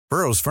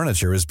Burrow's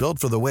furniture is built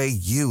for the way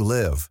you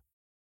live.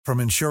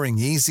 From ensuring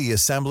easy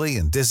assembly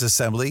and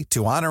disassembly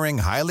to honoring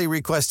highly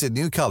requested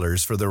new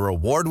colors for their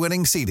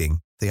award-winning seating,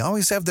 they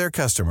always have their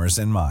customers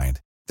in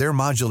mind. Their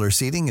modular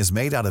seating is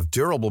made out of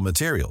durable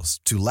materials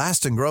to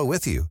last and grow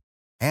with you.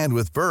 And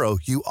with Burrow,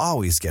 you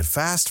always get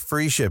fast,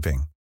 free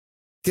shipping.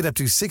 Get up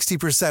to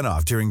 60%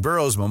 off during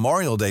Burrow's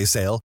Memorial Day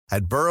sale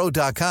at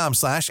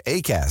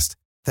burrow.com/ACAST.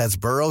 That's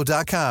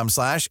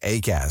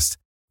burrow.com/ACAST.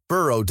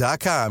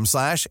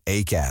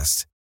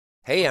 burrow.com/ACAST.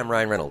 Hey, I'm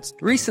Ryan Reynolds.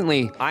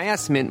 Recently, I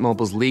asked Mint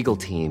Mobile's legal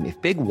team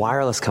if big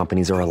wireless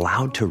companies are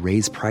allowed to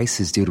raise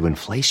prices due to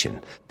inflation.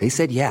 They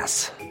said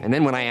yes. And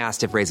then when I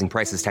asked if raising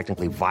prices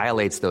technically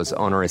violates those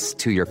onerous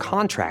two-year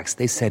contracts,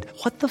 they said,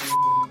 "What the f***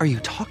 are you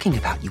talking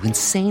about, you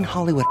insane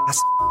Hollywood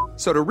ass?"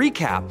 So to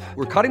recap,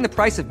 we're cutting the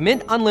price of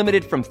Mint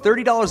Unlimited from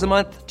 $30 a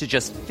month to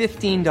just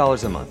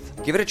 $15 a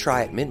month. Give it a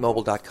try at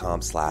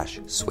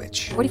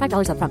mintmobile.com/switch.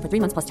 $45 up front for 3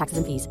 months plus taxes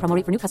and fees. Promo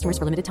rate for new customers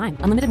for limited time.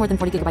 Unlimited more than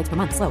 40 gigabytes per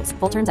month. Slows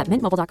full terms at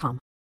mintmobile.com.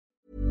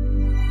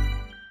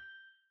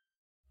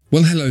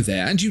 Well, hello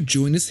there, and you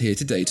join us here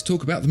today to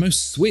talk about the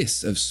most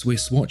Swiss of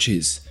Swiss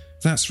watches.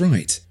 That's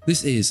right,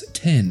 this is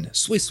 10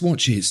 Swiss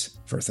watches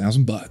for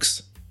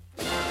 $1,000.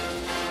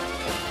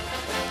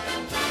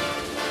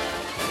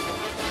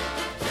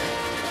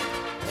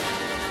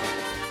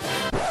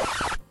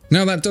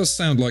 Now that does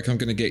sound like I'm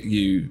going to get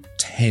you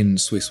 10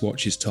 Swiss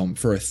watches, Tom,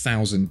 for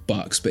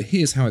 $1,000, but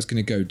here's how it's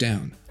going to go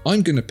down.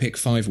 I'm going to pick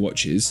 5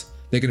 watches.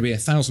 They're going to be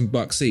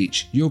 $1,000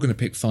 each. You're going to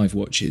pick 5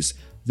 watches.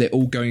 They're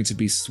all going to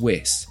be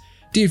Swiss.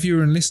 Dear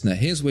viewer and listener,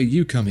 here's where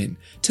you come in.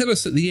 Tell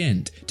us at the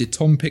end, did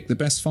Tom pick the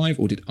best 5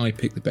 or did I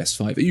pick the best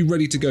 5? Are you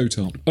ready to go,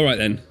 Tom? All right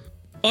then.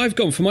 I've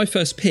gone for my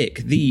first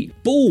pick, the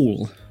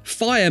Ball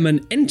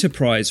Fireman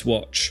Enterprise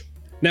watch.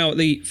 Now,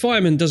 the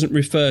fireman doesn't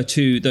refer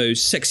to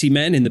those sexy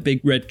men in the big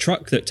red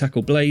truck that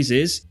tackle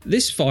blazes.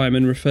 This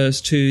fireman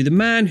refers to the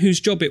man whose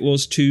job it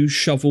was to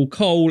shovel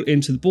coal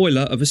into the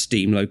boiler of a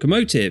steam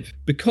locomotive.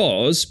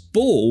 Because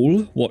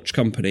Ball Watch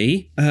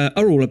Company are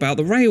all about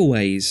the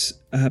railways.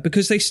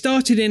 Because they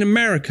started in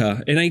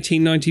America in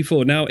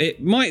 1894. Now,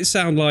 it might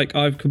sound like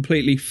I've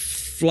completely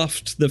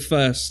fluffed the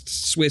first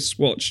Swiss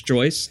watch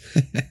choice,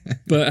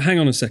 but hang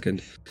on a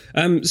second.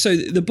 So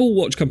the Ball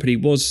Watch Company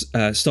was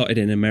started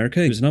in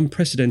America. It was an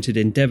unprecedented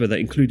endeavour that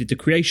included the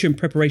creation,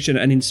 preparation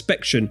and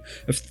inspection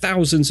of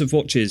thousands of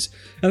watches.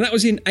 And that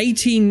was in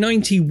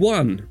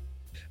 1891.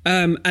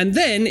 And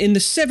then in the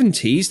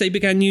 70s, they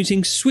began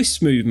using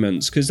Swiss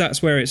movements, because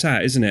that's where it's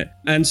at, isn't it?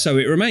 And so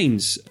it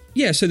remains.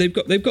 Yeah, so they've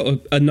got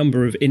a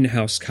number of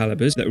in-house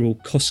calibers that are all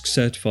COSC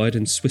certified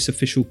and Swiss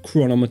official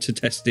chronometer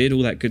tested,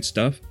 all that good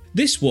stuff.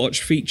 This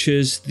watch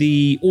features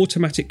the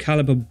automatic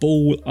caliber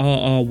Ball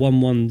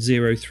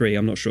RR1103.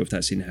 I'm not sure if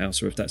that's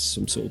in-house or if that's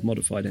some sort of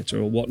modified ETA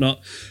or whatnot.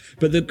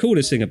 But the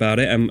coolest thing about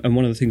it, and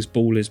one of the things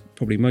Ball is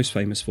probably most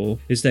famous for,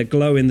 is their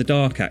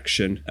glow-in-the-dark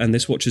action. And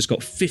this watch has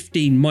got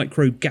 15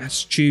 micro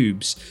gas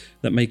tubes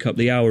that make up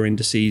the hour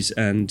indices,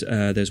 and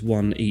there's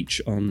one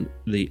each on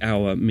the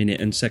hour,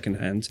 minute and second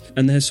hand.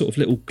 And they're sort of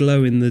little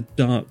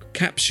glow-in-the-dark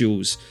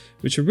capsules,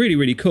 which are really,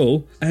 really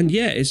cool. And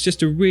yeah, it's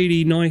just a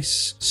really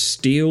nice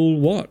steel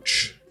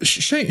watch.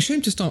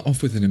 Shame to start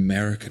off with an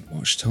American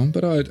watch, Tom,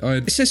 but I'd...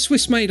 It says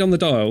Swiss made on the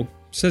dial.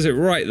 Says it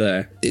right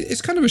there.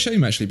 It's kind of a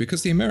shame, actually,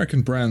 because the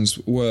American brands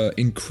were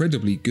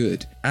incredibly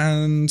good,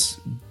 and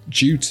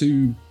due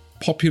to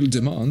popular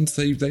demand,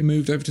 they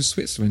moved over to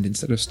Switzerland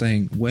instead of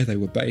staying where they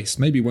were based.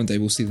 Maybe one day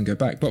we'll see them go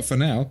back, but for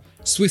now,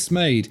 Swiss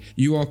made.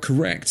 You are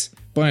correct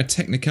by a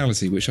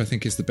technicality, which I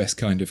think is the best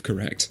kind of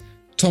correct.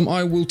 Tom,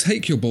 I will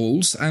take your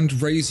balls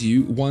and raise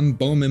you one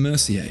Baume &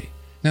 Mercier.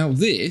 Now,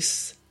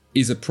 this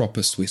is a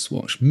proper Swiss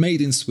watch,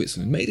 made in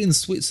Switzerland. Made in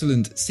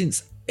Switzerland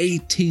since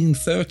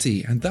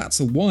 1830, and that's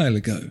a while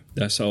ago.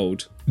 That's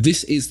old.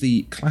 This is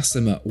the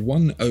Classima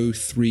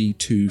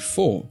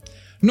 10324.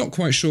 Not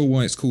quite sure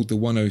why it's called the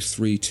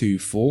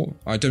 10324.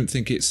 I don't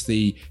think it's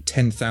the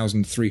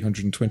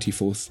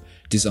 10,324th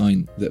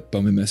design that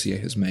Baume & Mercier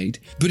has made,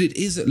 but it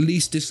is at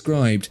least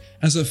described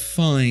as a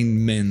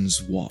fine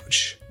men's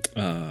watch.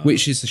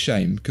 Which is a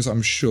shame, because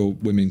I'm sure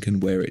women can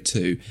wear it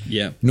too.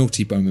 Yeah.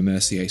 Naughty Baume &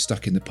 Mercier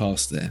stuck in the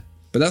past there.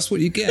 But that's what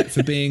you get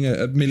for being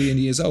a million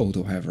years old,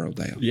 or however old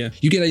they are. Yeah.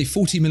 You get a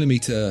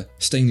 40mm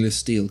stainless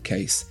steel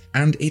case,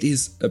 and it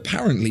is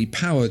apparently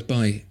powered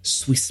by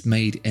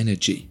Swiss-made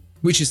energy,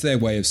 which is their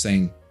way of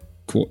saying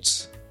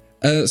quartz.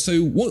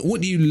 So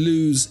what do you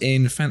lose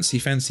in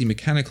fancy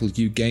mechanical,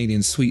 you gain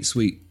in sweet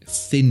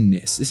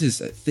thinness. This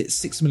is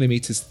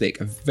 6mm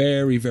thick, a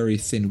very, very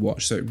thin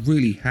watch, so it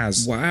really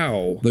has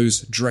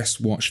those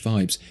dress watch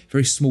vibes.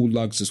 Very small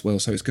lugs as well,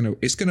 so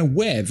it's gonna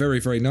wear very,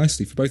 very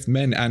nicely for both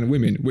men and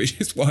women, which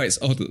is why it's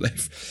odd that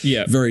they've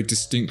very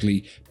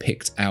distinctly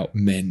picked out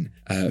men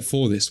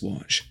for this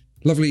watch.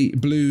 Lovely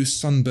blue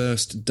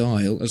sunburst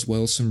dial as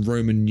well, some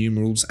Roman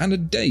numerals, and a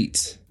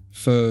date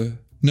for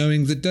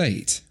knowing the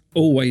date.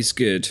 Always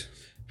good.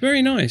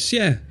 Very nice,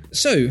 yeah.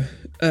 So,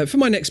 for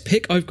my next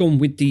pick, I've gone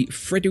with the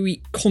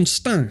Frédéric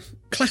Constant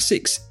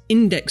Classics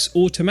Index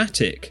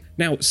Automatic.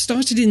 Now,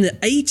 started in the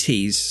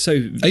 80s, so...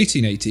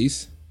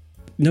 1880s?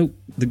 No,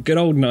 the good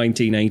old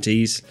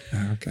 1980s.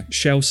 Okay.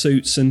 Shell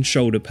suits and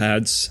shoulder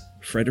pads.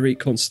 Frederic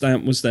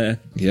Constant was there.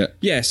 Yeah.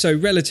 Yeah, so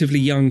relatively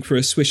young for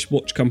a Swiss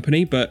watch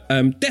company, but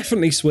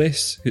definitely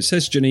Swiss. It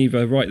says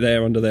Geneva right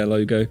there under their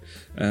logo.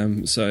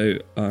 So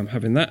I'm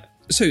having that.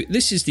 So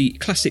this is the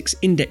Classics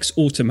Index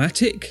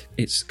Automatic.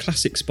 It's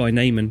Classics by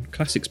name and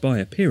Classics by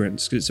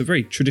appearance, because it's a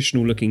very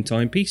traditional looking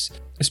timepiece,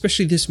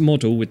 especially this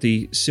model with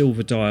the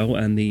silver dial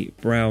and the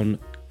brown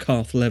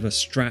calf leather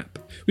strap,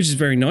 which is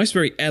very nice,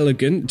 very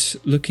elegant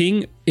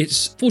looking.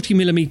 It's 40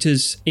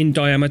 millimeters in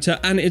diameter,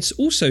 and it's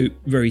also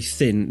very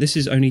thin. This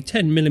is only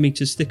 10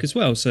 millimeters thick as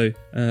well, so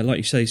like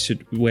you say,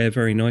 should wear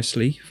very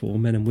nicely for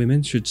men and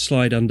women. Should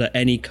slide under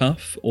any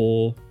cuff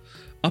or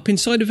up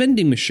inside a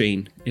vending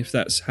machine, if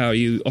that's how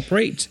you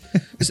operate.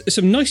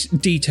 Some nice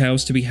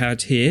details to be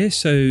had here.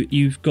 So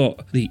you've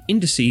got the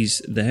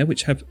indices there,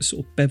 which have a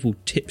sort of beveled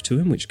tip to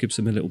them, which gives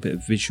them a little bit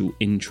of visual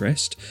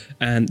interest.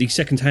 And the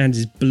second hand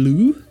is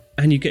blue,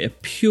 and you get a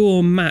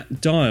pure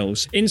matte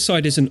dials.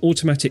 Inside is an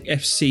automatic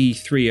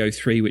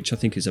FC303, which I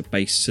think is a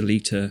base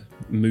Sellita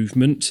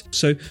movement.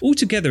 So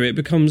altogether, it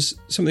becomes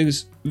something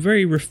that's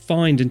very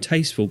refined and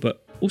tasteful,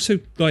 but also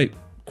like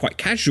quite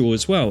casual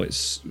as well.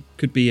 It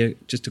could be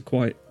just a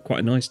quite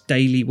a nice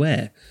daily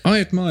wear.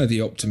 I admire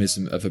the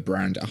optimism of a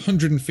brand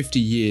 150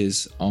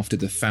 years after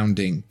the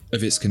founding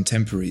of its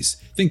contemporaries,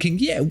 thinking,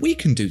 yeah, we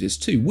can do this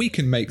too. We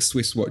can make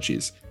Swiss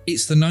watches.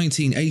 It's the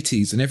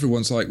 1980s and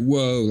everyone's like,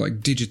 whoa,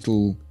 like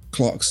digital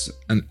clocks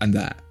and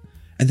that.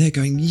 And they're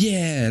going,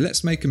 yeah,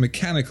 let's make a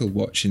mechanical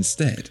watch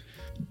instead.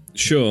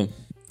 Sure.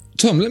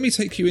 Tom, let me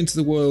take you into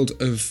the world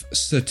of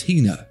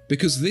Certina,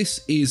 because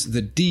this is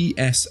the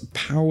DS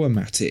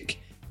Powermatic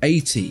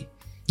 80.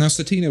 Now,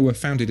 Certina were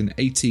founded in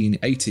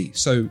 1880,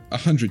 so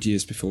 100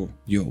 years before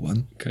your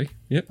one. Okay,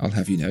 yep. I'll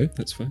have you know.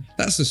 That's fine.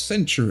 That's a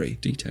century.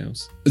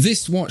 Details.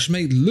 This watch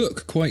may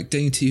look quite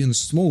dainty and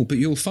small, but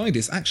you'll find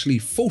it's actually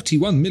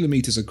 41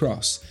 millimeters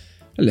across,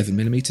 11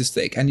 millimeters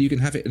thick, and you can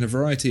have it in a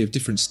variety of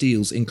different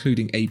steels,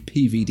 including a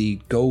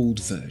PVD gold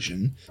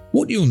version.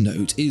 What you'll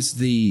note is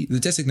the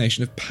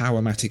designation of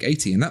Powermatic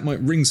 80, and that might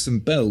ring some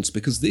bells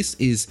because this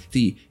is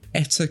the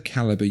ETA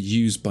caliber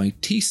used by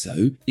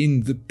Tissot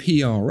in the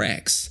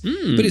PRX,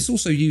 but it's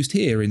also used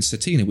here in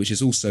Certina, which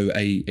is also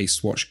a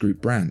Swatch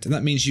Group brand, and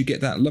that means you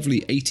get that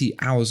lovely 80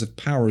 hours of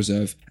power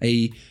reserve.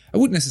 I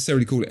wouldn't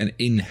necessarily call it an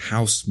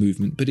in-house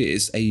movement, but it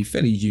is a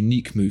fairly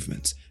unique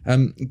movement,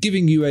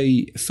 giving you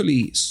a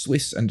fully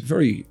Swiss and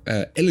very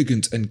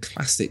elegant and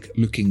classic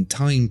looking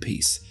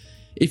timepiece.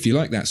 If you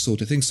like that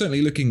sort of thing,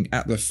 certainly looking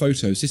at the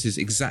photos, this is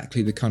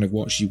exactly the kind of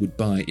watch you would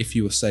buy if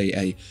you were, say,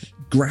 a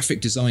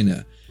graphic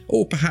designer,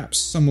 or perhaps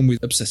someone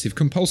with obsessive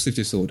compulsive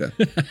disorder.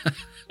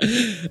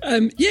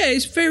 Yeah,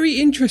 it's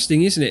very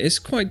interesting, isn't it? It's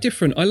quite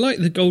different. I like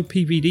the gold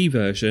PVD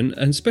version,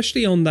 and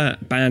especially on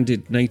that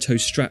banded NATO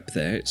strap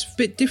there, it's a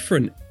bit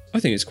different. I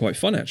think it's quite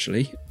fun,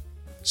 actually.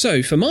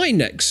 So, for my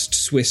next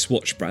Swiss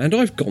watch brand,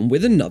 I've gone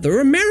with another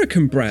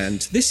American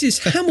brand. This is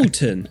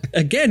Hamilton,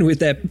 again with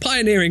their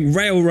pioneering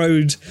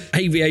railroad,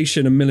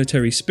 aviation and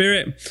military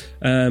spirit.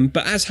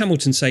 But as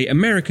Hamilton say,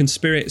 American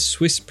spirit,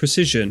 Swiss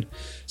precision.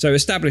 So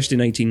established in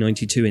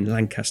 1892 in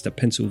Lancaster,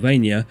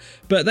 Pennsylvania,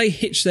 but they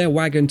hitched their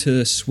wagon to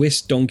the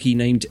Swiss donkey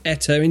named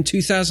ETA in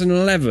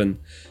 2011.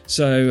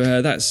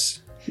 So that's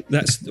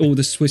all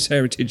the Swiss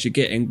heritage you're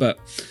getting. But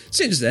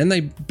since then,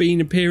 they've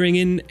been appearing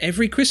in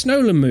every Chris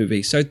Nolan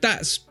movie. So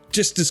that's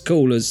just as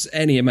cool as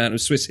any amount of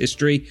Swiss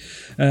history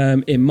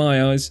in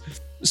my eyes.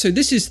 So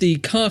this is the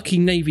khaki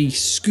navy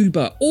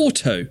Scuba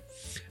Auto.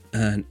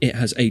 And it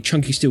has a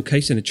chunky steel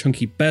case and a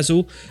chunky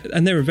bezel.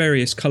 And there are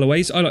various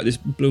colourways. I like this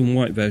blue and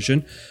white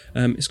version.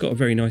 It's got a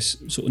very nice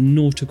sort of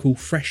nautical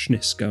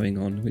freshness going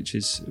on, which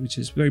is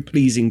very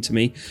pleasing to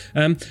me.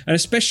 And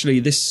especially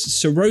this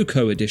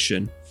Sirocco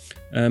edition.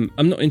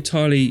 I'm not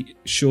entirely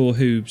sure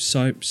who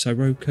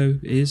Sirocco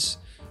is.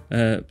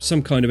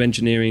 Some kind of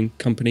engineering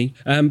company.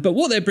 But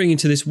what they're bringing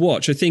to this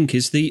watch, I think,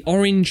 is the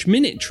orange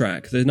minute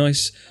track. The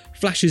nice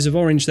flashes of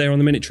orange there on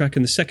the minute track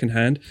in the second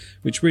hand,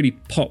 which really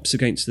pops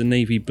against the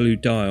navy blue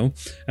dial.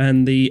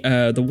 And the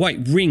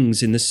white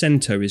rings in the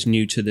centre is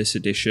new to this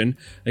edition.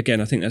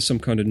 Again, I think that's some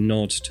kind of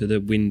nod to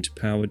the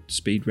wind-powered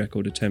speed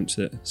record attempts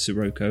that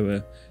Sirocco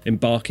are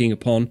embarking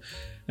upon.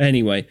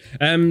 Anyway,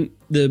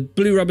 the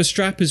blue rubber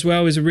strap as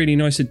well is a really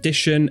nice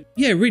addition.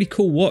 Yeah, really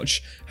cool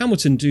watch.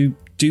 Hamilton do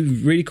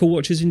really cool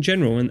watches in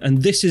general,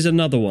 and this is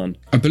another one.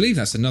 I believe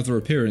that's another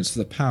appearance for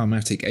the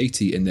Powermatic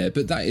 80 in there,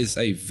 but that is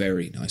a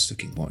very nice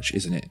looking watch,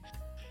 isn't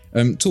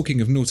it? Talking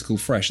of nautical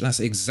fresh,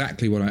 that's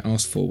exactly what I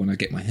asked for when I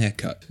get my hair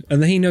cut.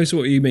 And he knows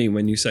what you mean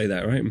when you say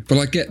that, right? But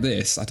I get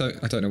this. I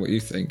don't know what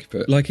you think,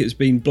 but like it's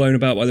been blown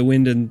about by the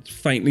wind and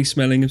faintly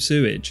smelling of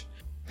sewage.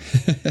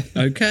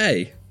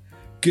 Okay.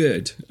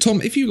 Good.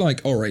 Tom, if you like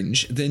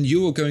orange, then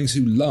you're going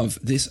to love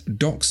this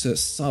Doxa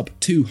Sub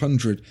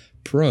 200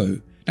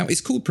 Pro. Now,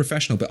 it's called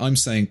professional, but I'm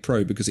saying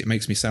pro because it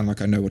makes me sound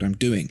like I know what I'm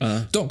doing.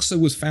 Doxa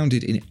was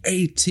founded in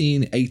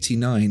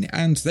 1889,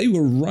 and they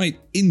were right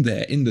in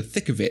there, in the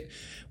thick of it,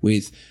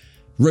 with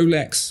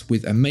Rolex,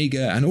 with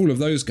Omega, and all of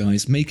those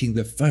guys making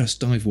the first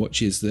dive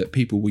watches that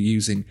people were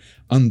using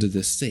under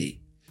the sea.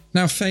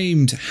 Now,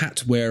 famed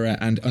hat wearer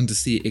and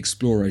undersea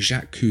explorer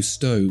Jacques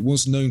Cousteau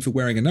was known for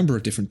wearing a number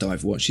of different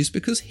dive watches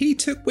because he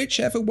took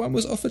whichever one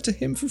was offered to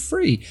him for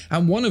free,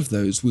 and one of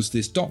those was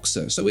this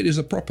Doxa, so it is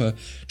a proper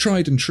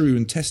tried and true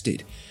and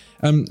tested.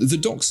 The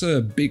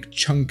Doxa big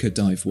chunker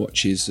dive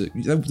watches,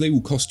 they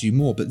will cost you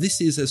more, but this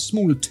is a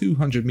smaller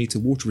 200 metre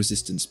water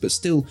resistance, but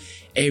still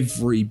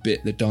every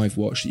bit the dive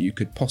watch that you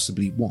could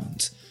possibly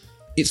want.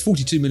 It's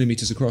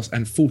 42mm across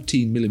and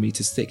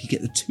 14mm thick. You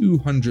get the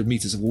 200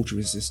 metres of water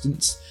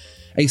resistance,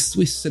 a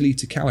Swiss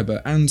Sellita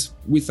caliber, and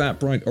with that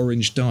bright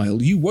orange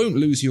dial, you won't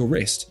lose your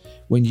wrist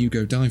when you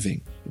go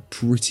diving.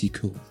 Pretty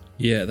cool.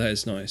 Yeah, that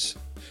is nice.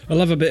 I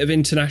love a bit of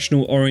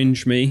international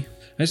orange, me.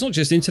 And it's not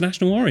just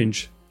international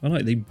orange. I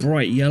like the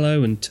bright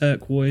yellow and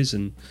turquoise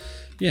and,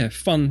 yeah,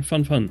 fun.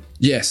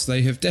 Yes,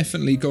 they have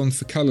definitely gone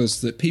for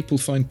colours that people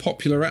find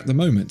popular at the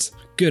moment.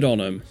 Good on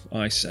them,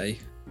 I say.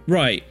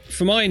 Right,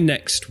 for my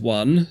next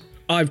one,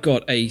 I've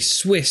got a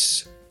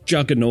Swiss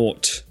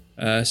juggernaut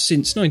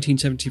since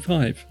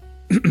 1975.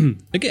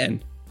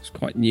 Again, it's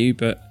quite new,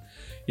 but,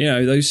 you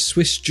know, those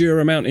Swiss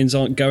Jura mountains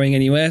aren't going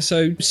anywhere,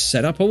 so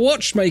set up a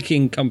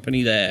watchmaking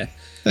company there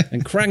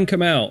and crank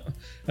them out.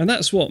 And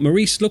that's what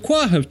Maurice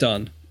Lacroix have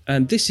done.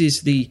 And this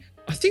is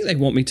I think they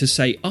want me to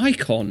say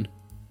Icon,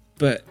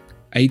 but...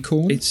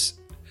 Acorn? It's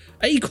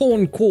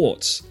Acorn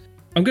Quartz.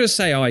 I'm going to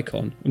say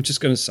Icon. I'm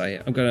just going to say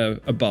it. I'm going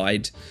to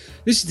abide.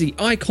 This is the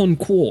Icon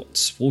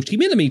Quartz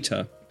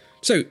 40mm.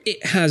 So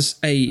it has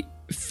a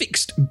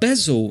fixed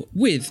bezel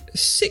with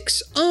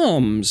 6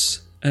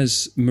 arms,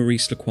 as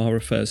Maurice Lacroix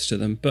refers to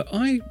them, but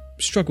I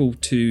struggle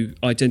to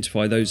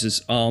identify those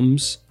as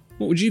arms.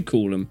 What would you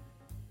call them?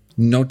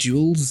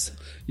 Nodules?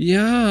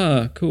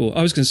 Yeah, cool.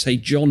 I was going to say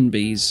John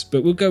Bees,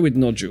 but we'll go with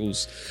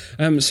nodules.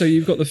 So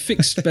you've got the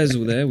fixed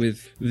bezel there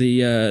with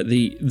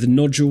the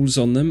nodules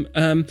on them.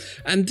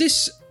 And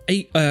this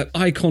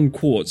Icon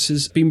Quartz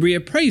has been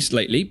reappraised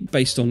lately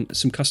based on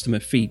some customer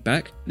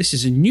feedback. This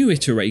is a new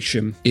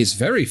iteration. It's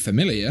very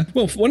familiar.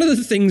 Well, one of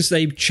the things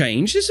they've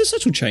changed, it's a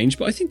subtle change,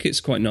 but I think it's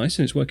quite nice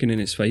and it's working in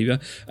its favour.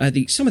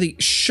 Some of the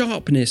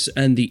sharpness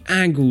and the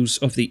angles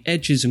of the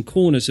edges and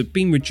corners have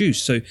been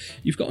reduced, so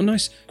you've got a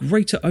nice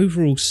greater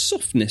overall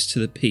softness to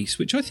the piece,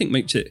 which I think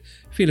makes it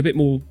feel a bit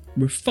more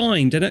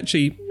refined and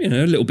actually, you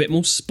know, a little bit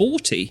more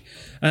sporty.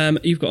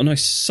 You've got a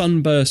nice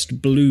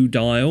sunburst blue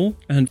dial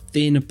and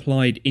thin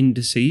applied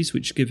indices,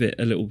 which give it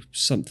a little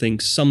something.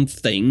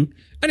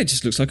 And it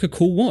just looks like a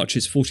cool watch.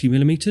 It's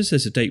 40mm.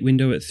 There's a date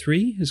window at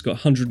 3. It's got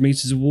 100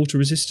 metres of water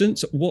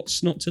resistance.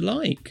 What's not to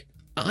like?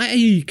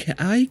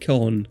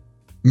 Icon.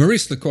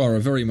 Maurice Lacroix are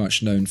very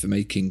much known for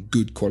making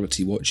good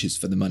quality watches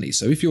for the money.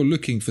 So if you're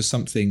looking for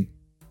something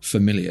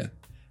familiar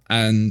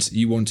and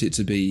you want it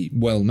to be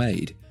well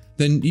made,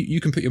 then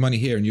you can put your money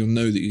here and you'll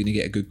know that you're going to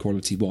get a good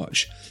quality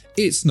watch.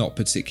 It's not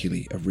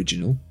particularly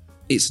original.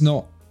 It's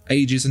not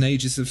ages and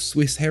ages of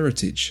Swiss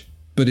heritage,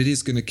 but it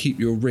is going to keep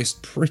your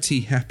wrist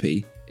pretty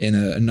happy in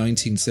a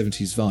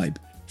 1970s vibe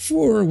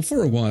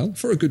for a while,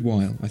 for a good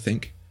while, I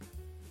think.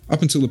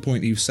 Up until the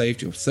point you've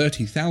saved your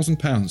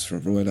 £30,000 for a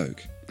Royal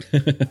Oak.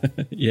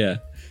 Yeah,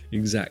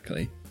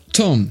 exactly.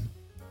 Tom,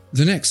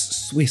 the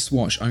next Swiss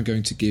watch I'm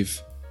going to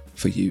give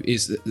for you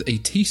is a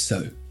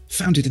Tissot,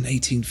 founded in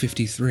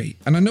 1853.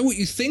 And I know what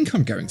you think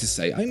I'm going to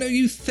say. I know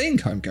you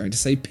think I'm going to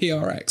say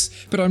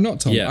PRX, but I'm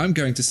not, Tom. Yeah. I'm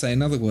going to say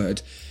another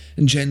word,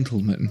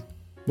 gentleman.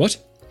 What?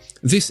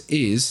 This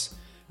is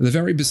the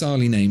very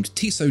bizarrely named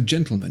Tissot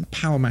Gentleman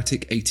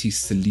Powermatic 80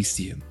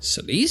 Silesium.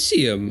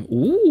 Silesium?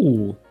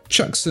 Ooh.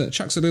 Chucks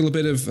a little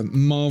bit of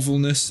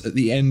marvelness at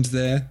the end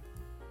there.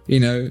 You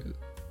know.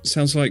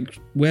 Sounds like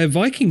where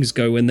Vikings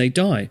go when they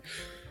die.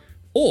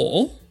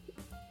 Or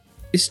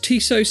is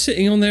Tissot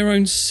sitting on their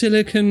own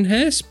silicon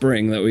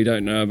hairspring that we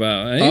don't know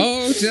about, eh?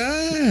 Oh,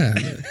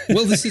 damn.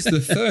 Well, this is the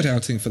third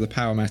outing for the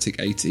Powermatic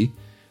 80.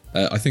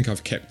 I think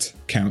I've kept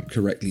count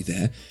correctly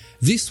there.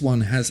 This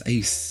one has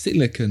a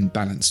silicon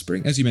balance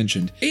spring, as you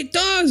mentioned. It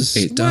does!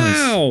 It does.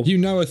 Wow! You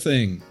know a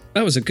thing.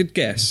 That was a good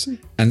guess.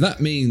 And that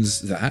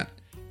means that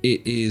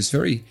it is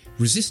very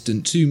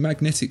resistant to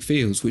magnetic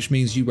fields, which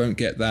means you won't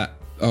get that,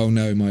 oh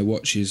no, my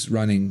watch is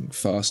running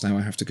fast, now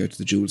I have to go to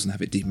the jewels and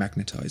have it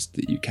demagnetized,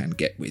 that you can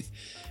get with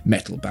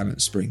metal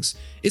balance springs.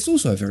 It's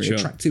also a very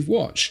attractive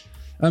watch.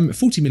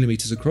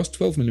 40mm across,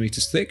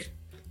 12mm thick.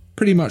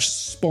 Pretty much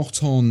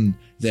spot on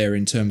there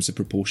in terms of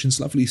proportions.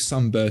 Lovely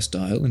sunburst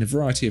dial in a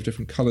variety of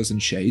different colours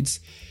and shades.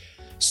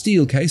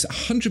 Steel case,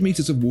 100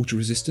 metres of water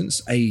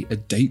resistance, a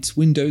date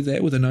window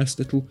there with a nice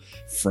little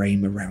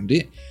frame around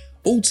it.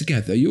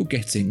 Altogether, you're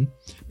getting,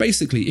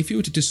 basically, if you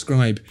were to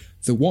describe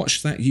the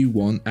watch that you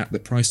want at the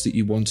price that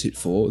you want it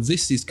for,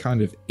 this is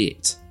kind of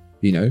it.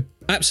 you know?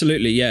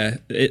 Absolutely, yeah.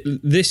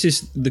 This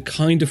is the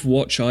kind of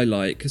watch I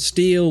like.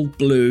 Steel,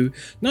 blue,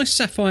 nice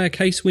sapphire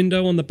case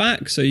window on the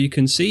back, so you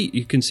can see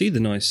the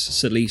nice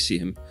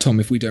silicium. Tom,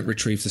 if we don't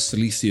retrieve the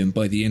silicium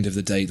by the end of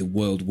the day, the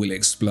world will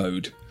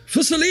explode. For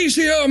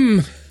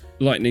silicium!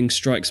 Lightning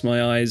strikes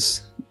my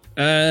eyes.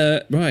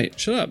 Right,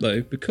 shut up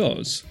though,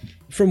 because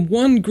from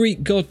one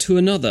Greek god to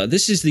another,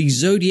 this is the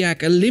Zodiac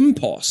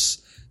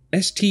Olympos,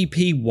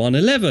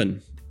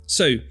 STP-111.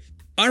 So,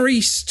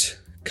 Arist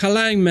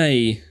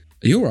Kalame.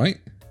 Are you alright?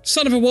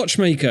 Son of a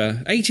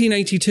watchmaker,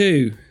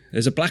 1882.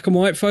 There's a black and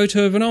white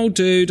photo of an old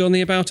dude on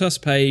the About Us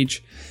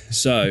page.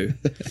 So,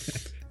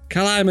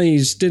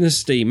 Kalame's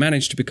dynasty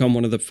managed to become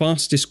one of the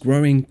fastest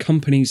growing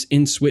companies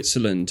in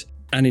Switzerland.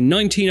 And in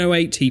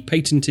 1908, he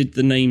patented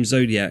the name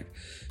Zodiac.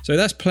 So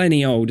that's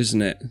plenty old,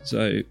 isn't it?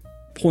 So,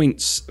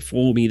 points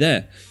for me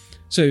there.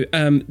 So,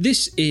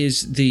 this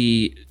is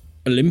the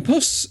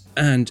Olympos,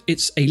 and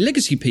it's a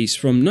legacy piece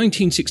from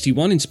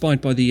 1961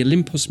 inspired by the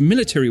Olympos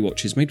military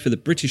watches made for the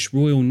British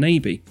Royal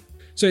Navy.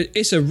 So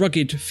it's a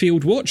rugged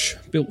field watch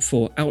built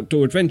for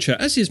outdoor adventure,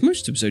 as is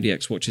most of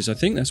Zodiac's watches, I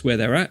think. That's where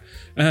they're at.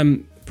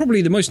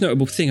 Probably the most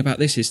notable thing about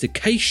this is the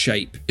case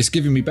shape. It's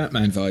giving me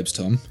Batman vibes,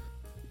 Tom.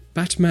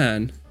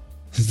 Batman?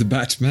 The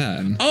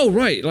Batman? Oh,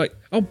 right.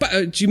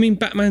 Do you mean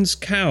Batman's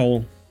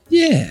cowl?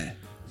 Yeah.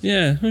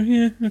 Yeah,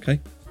 okay.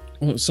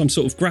 Or some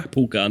sort of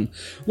grapple gun.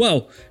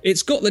 Well,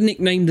 it's got the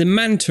nickname the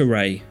Manta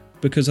Ray,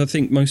 because I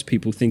think most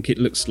people think it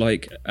looks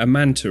like a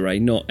manta ray,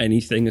 not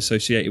anything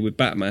associated with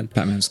Batman.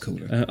 Batman's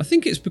cooler. I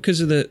think it's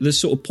because of the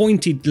sort of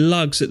pointed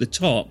lugs at the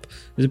top.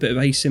 There's a bit of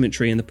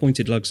asymmetry, and the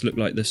pointed lugs look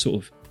like the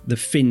sort of the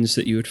fins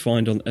that you would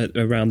find on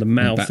around the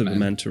mouth of a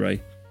manta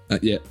ray.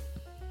 Yeah,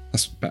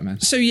 that's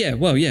Batman. So yeah,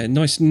 well, yeah,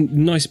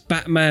 nice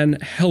Batman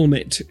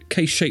helmet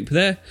case shape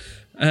there.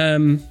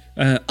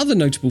 Other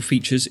notable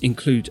features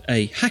include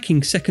a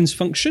hacking seconds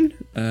function,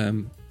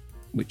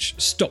 which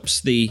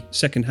stops the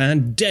second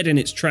hand dead in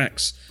its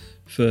tracks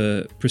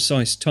for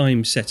precise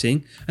time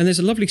setting. And there's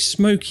a lovely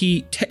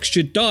smoky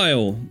textured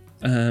dial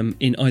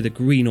in either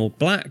green or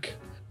black.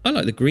 I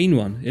like the green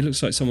one. It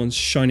looks like someone's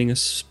shining a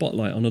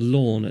spotlight on a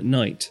lawn at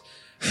night,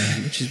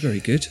 which is very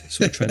good.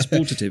 Sort of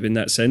transportative in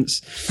that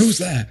sense. Who's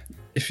there?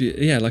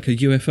 Like a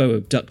UFO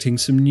abducting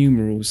some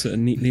numerals that are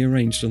neatly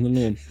arranged on the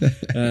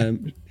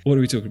lawn. What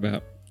are we talking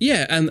about?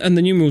 Yeah, and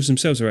the numerals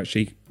themselves are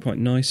actually quite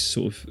nice,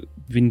 sort of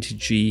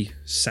vintagey,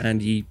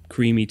 sandy,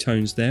 creamy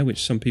tones there,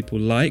 which some people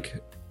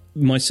like,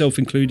 myself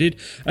included.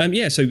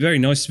 So very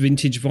nice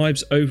vintage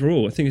vibes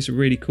overall. I think it's a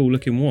really cool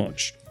looking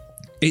watch.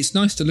 It's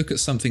nice to look at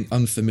something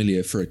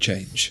unfamiliar for a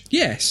change.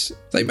 Yes.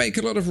 They make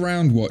a lot of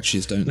round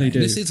watches, don't they? They do.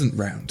 This isn't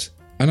round,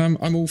 and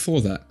I'm all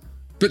for that.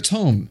 But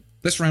Tom,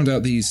 let's round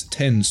out these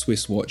 10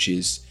 Swiss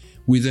watches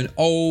with an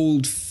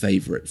old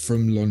favourite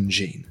from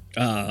Longines.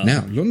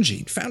 Now,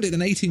 Longines, founded in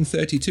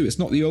 1832. It's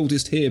not the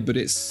oldest here, but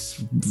it's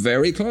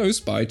very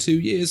close by 2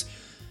 years.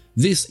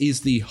 This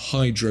is the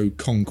Hydro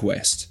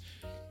Conquest,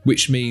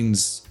 which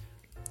means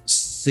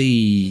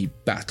sea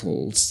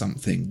battle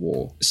something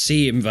war.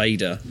 Sea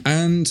invader.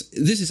 And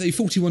this is a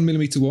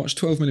 41mm watch,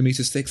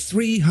 12mm thick,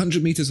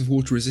 300 metres of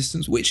water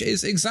resistance, which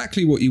is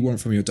exactly what you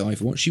want from your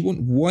dive watch. You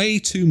want way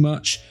too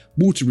much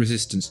water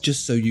resistance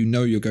just so you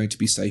know you're going to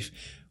be safe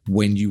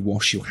when you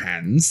wash your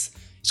hands.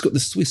 It's got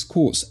the Swiss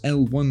Quartz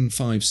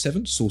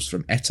L157, sourced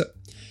from Etta,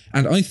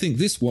 and I think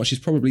this watch is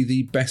probably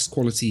the best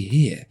quality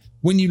here.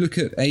 When you look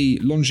at a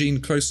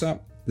Longines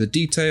close-up, the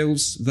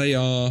details, they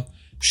are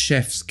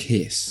chef's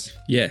kiss.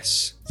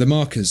 Yes. The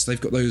markers, they've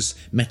got those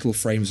metal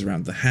frames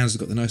around the hands, they've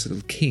got the nice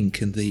little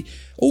kink and the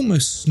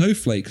almost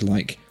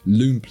snowflake-like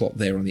loom plot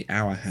there on the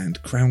hour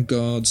hand. Crown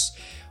guards,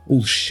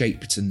 all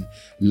shaped and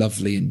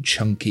lovely and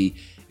chunky.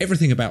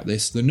 Everything about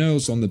this, the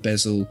knurls on the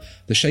bezel,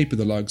 the shape of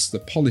the lugs, the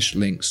polished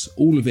links,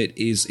 all of it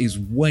is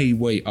way,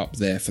 way up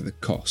there for the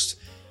cost.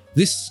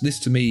 This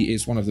to me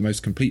is one of the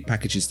most complete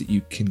packages that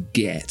you can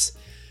get.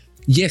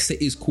 Yes, it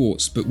is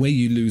quartz, but where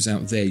you lose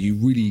out there, you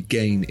really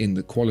gain in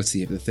the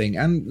quality of the thing.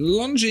 And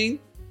Longines,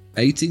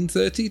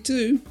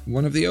 1832,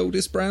 one of the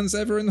oldest brands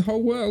ever in the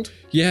whole world.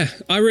 Yeah,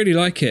 I really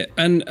like it.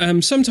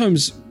 And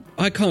sometimes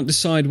I can't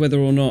decide whether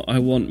or not I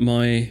want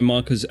my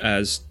markers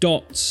as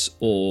dots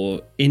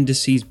or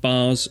indices,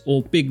 bars,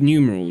 or big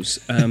numerals.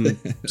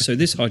 So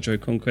this Hydro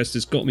Conquest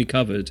has got me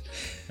covered,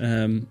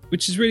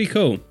 which is really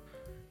cool.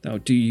 That'll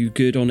do you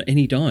good on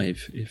any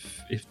dive,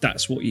 if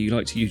that's what you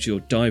like to use your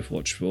dive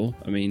watch for.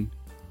 I mean,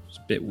 it's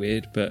a bit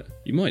weird, but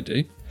you might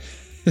do.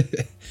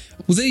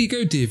 Well, there you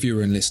go, dear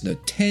viewer and listener.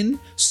 10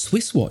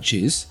 Swiss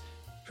watches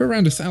for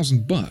around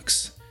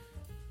 $1,000.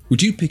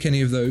 Would you pick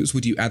any of those?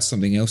 Would you add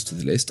something else to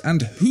the list?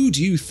 And who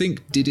do you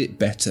think did it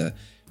better?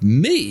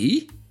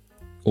 Me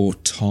or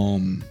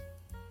Tom?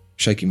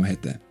 Shaking my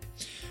head there.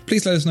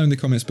 Please let us know in the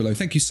comments below.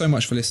 Thank you so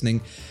much for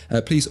listening.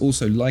 Please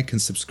also like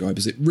and subscribe,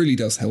 as it really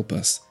does help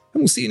us.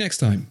 And we'll see you next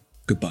time.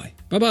 Goodbye.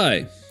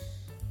 Bye-bye.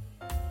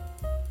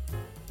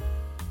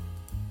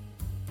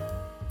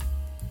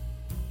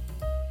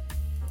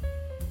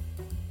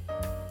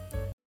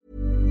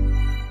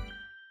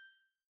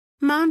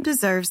 Mom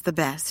deserves the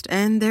best,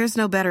 and there's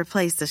no better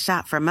place to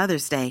shop for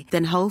Mother's Day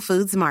than Whole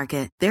Foods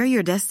Market. They're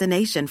your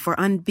destination for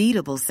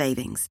unbeatable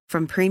savings,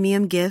 from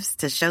premium gifts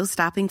to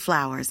show-stopping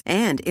flowers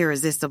and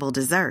irresistible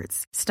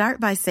desserts. Start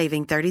by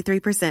saving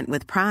 33%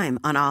 with Prime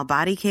on all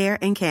body care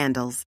and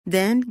candles.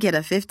 Then get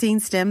a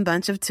 15-stem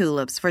bunch of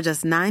tulips for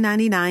just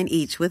 $9.99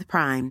 each with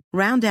Prime.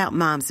 Round out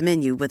Mom's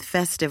menu with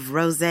festive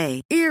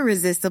rosé,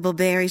 irresistible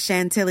berry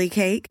chantilly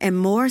cake, and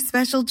more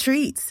special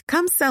treats.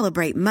 Come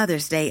celebrate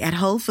Mother's Day at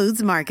Whole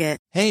Foods Market.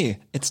 Hey,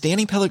 it's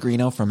Danny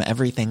Pellegrino from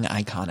Everything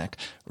Iconic.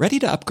 Ready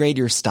to upgrade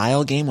your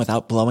style game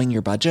without blowing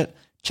your budget?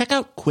 Check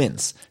out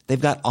Quince.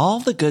 They've got all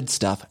the good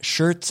stuff,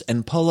 shirts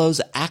and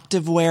polos,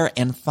 activewear,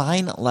 and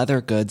fine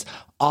leather goods,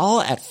 all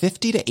at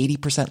 50 to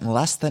 80%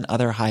 less than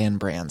other high-end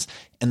brands.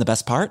 And the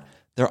best part?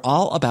 They're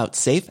all about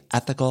safe,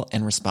 ethical,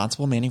 and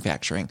responsible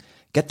manufacturing.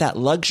 Get that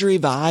luxury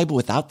vibe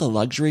without the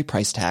luxury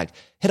price tag.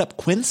 Hit up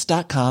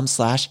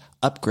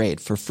quince.com/upgrade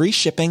for free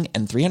shipping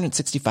and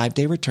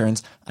 365-day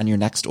returns on your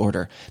next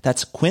order.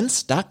 That's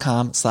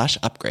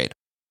quince.com/upgrade.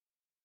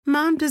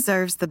 Mom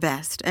deserves the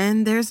best,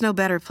 and there's no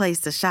better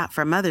place to shop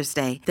for Mother's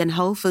Day than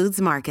Whole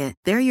Foods Market.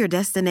 They're your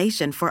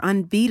destination for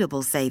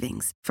unbeatable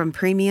savings, from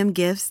premium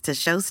gifts to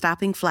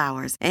show-stopping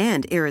flowers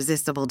and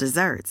irresistible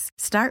desserts.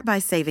 Start by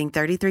saving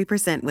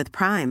 33% with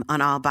Prime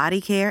on all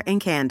body care and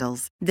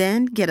candles.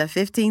 Then get a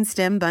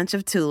 15-stem bunch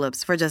of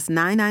tulips for just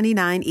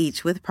 $9.99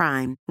 each with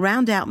Prime.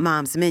 Round out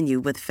Mom's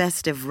menu with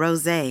festive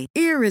rosé,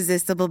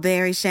 irresistible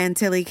berry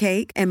chantilly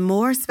cake, and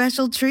more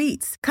special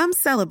treats. Come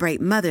celebrate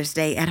Mother's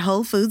Day at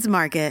Whole Foods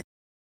Market.